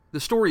The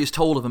story is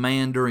told of a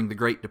man during the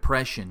Great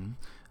Depression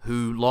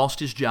who lost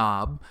his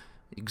job,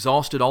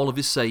 exhausted all of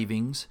his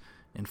savings,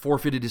 and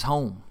forfeited his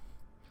home.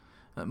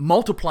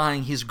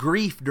 Multiplying his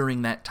grief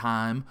during that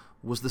time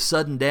was the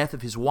sudden death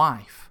of his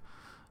wife,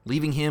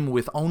 leaving him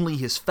with only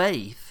his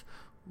faith,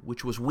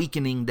 which was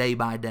weakening day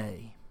by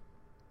day.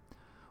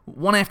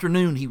 One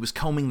afternoon he was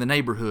combing the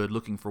neighborhood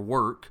looking for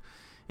work,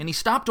 and he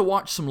stopped to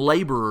watch some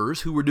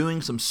laborers who were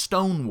doing some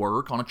stone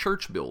work on a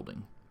church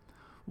building.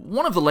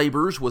 One of the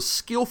laborers was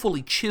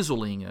skillfully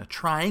chiseling a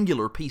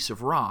triangular piece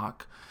of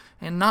rock,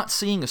 and not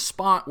seeing a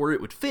spot where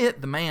it would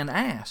fit, the man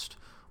asked,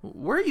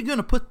 "Where are you going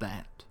to put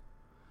that?"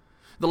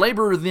 The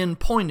laborer then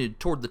pointed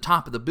toward the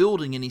top of the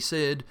building and he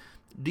said,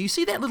 "Do you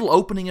see that little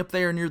opening up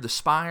there near the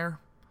spire?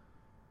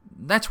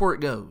 That's where it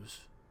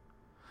goes.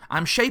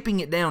 I'm shaping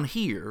it down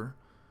here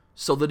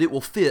so that it will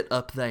fit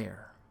up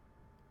there."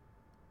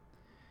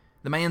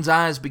 The man's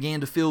eyes began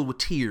to fill with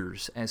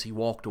tears as he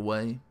walked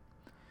away,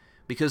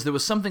 because there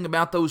was something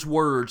about those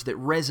words that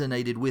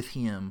resonated with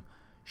him,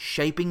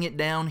 shaping it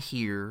down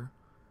here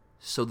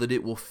so that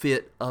it will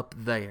fit up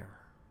there.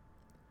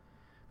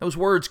 Those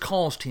words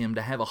caused him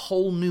to have a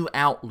whole new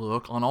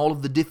outlook on all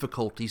of the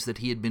difficulties that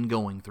he had been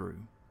going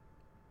through.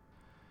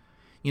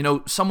 You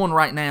know, someone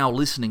right now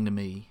listening to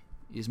me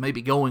is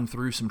maybe going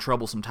through some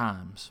troublesome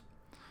times.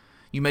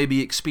 You may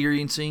be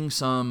experiencing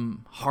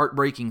some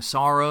heartbreaking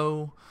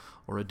sorrow,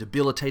 or a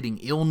debilitating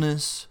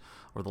illness,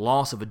 or the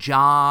loss of a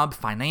job,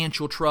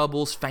 financial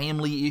troubles,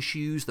 family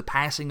issues, the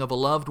passing of a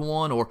loved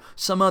one, or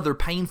some other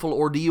painful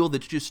ordeal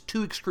that's just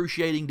too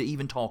excruciating to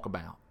even talk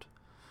about.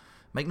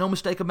 Make no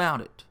mistake about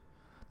it.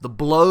 The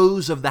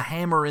blows of the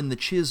hammer and the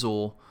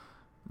chisel,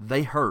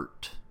 they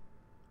hurt.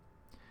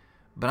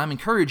 But I'm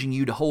encouraging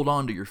you to hold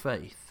on to your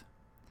faith.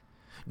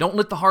 Don't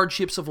let the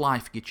hardships of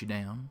life get you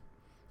down.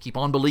 Keep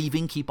on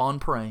believing, keep on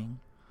praying.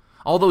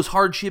 All those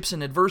hardships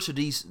and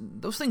adversities,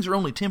 those things are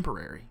only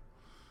temporary.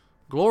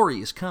 Glory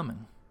is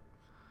coming.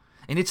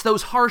 And it's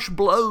those harsh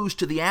blows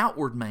to the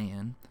outward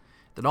man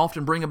that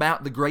often bring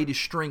about the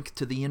greatest strength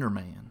to the inner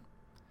man.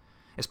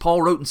 As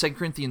Paul wrote in 2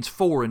 Corinthians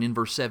 4 and in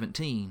verse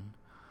 17,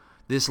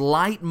 "This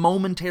light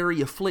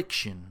momentary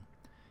affliction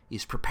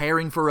is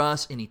preparing for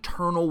us an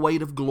eternal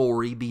weight of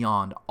glory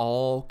beyond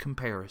all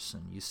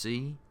comparison." You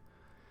see?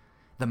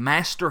 The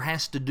Master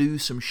has to do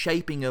some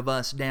shaping of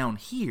us down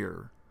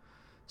here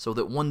so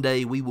that one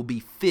day we will be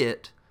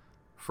fit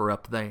for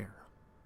up there.